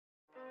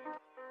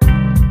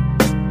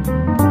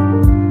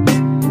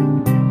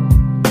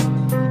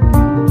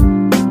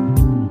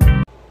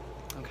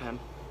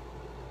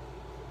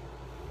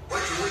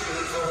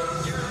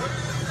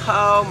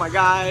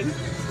god.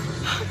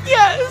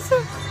 Yes!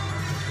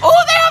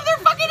 Oh, they have their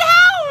fucking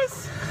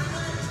house!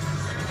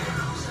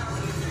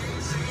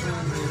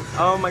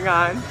 Oh my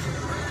god.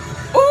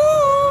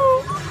 Ooh!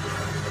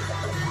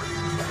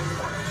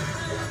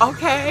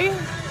 Okay.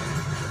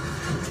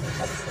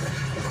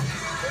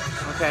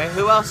 Okay,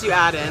 who else you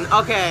add in?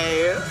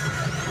 Okay.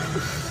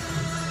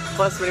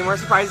 Plus, many more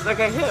surprises.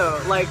 Okay,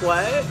 who? Like,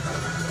 what?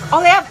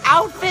 Oh, they have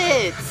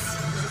outfits!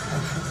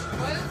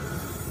 What?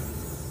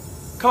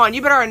 Come on,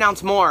 you better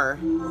announce more.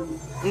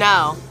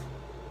 No.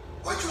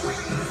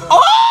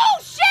 Oh,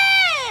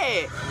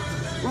 shit!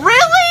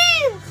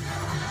 Really?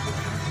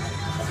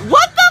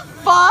 What the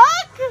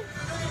fuck?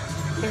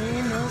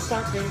 Ain't no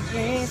stopping,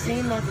 ain't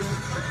seen nothing.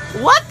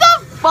 What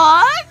the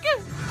fuck?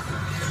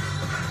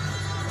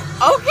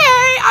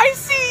 Okay, I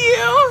see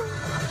you.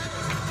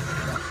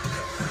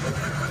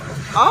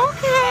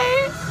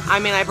 Okay. I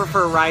mean, I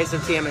prefer Rise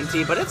of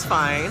TMNT, but it's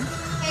fine.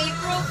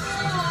 April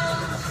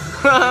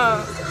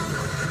Fool.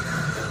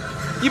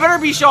 You better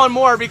be showing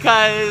more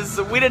because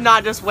we did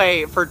not just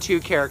wait for 2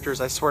 characters,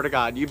 I swear to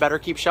God. You better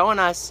keep showing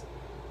us.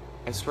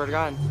 I swear to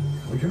God.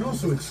 We can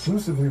also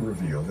exclusively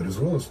reveal that as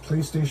well as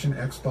PlayStation,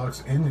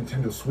 Xbox, and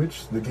Nintendo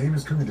Switch, the game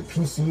is coming to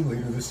PC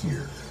later this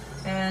year.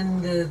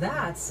 And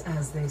that's,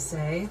 as they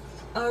say,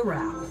 a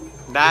wrap.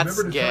 That's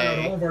Remember to try out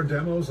gay. all of our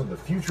demos on the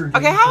future.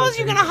 Okay, how is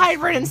you gonna hide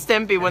Ren and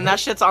Stimpy when that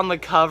shit's on the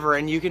cover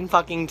and you can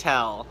fucking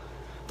tell?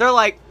 They're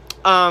like,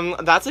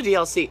 that's a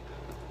DLC.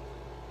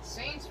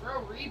 Saints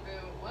Row reboot.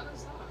 What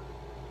is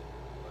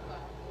that?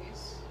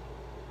 Please.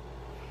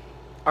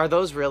 Are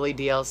those really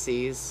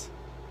DLCs?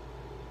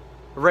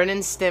 Ren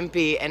and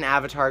Stimpy and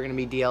Avatar are gonna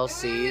be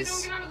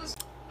DLCs.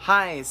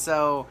 Hi,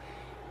 so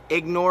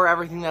ignore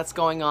everything that's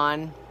going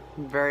on.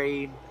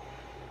 I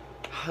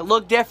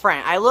look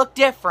different. I look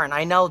different.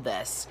 I know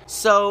this.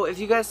 So, if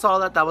you guys saw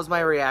that, that was my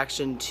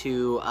reaction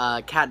to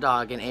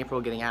CatDog and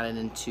April getting added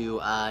into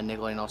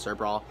Nickelodeon All-Star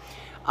Brawl.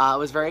 I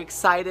was very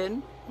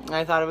excited.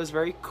 I thought it was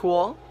very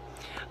cool.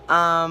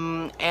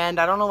 And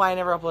I don't know why I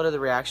never uploaded the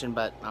reaction,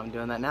 but I'm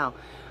doing that now.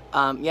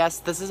 Yes,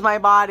 this is my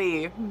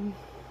body.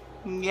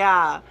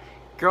 Yeah.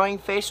 Growing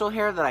facial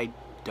hair that I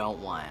don't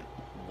want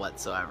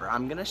whatsoever.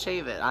 I'm gonna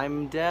shave it.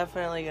 I'm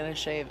definitely gonna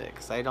shave it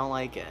because I don't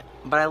like it.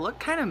 But I look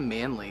kind of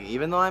manly.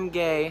 Even though I'm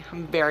gay,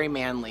 I'm very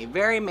manly.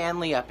 Very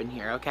manly up in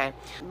here, okay?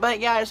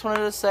 But yeah, I just wanted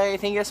to say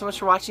thank you guys so much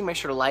for watching. Make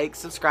sure to like,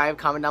 subscribe,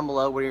 comment down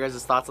below what are your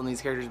guys' thoughts on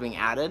these characters being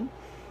added.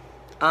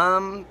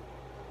 Do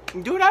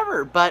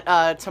whatever.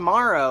 But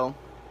tomorrow,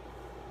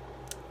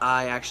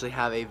 I actually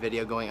have a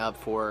video going up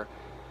for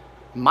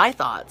my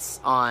thoughts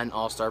on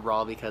All-Star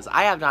Brawl because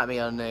I have not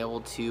been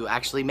able to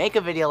actually make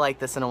a video like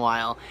this in a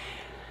while.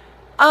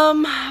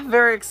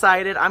 Very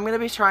excited. I'm gonna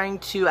be trying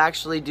to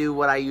actually do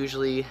what I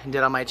usually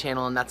did on my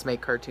channel, and that's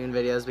make cartoon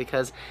videos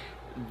because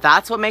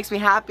that's what makes me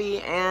happy,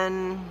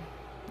 and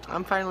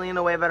I'm finally in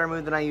a way better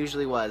mood than I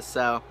usually was.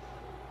 So,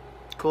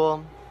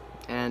 cool,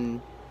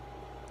 and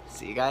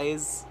see you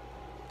guys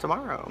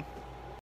tomorrow.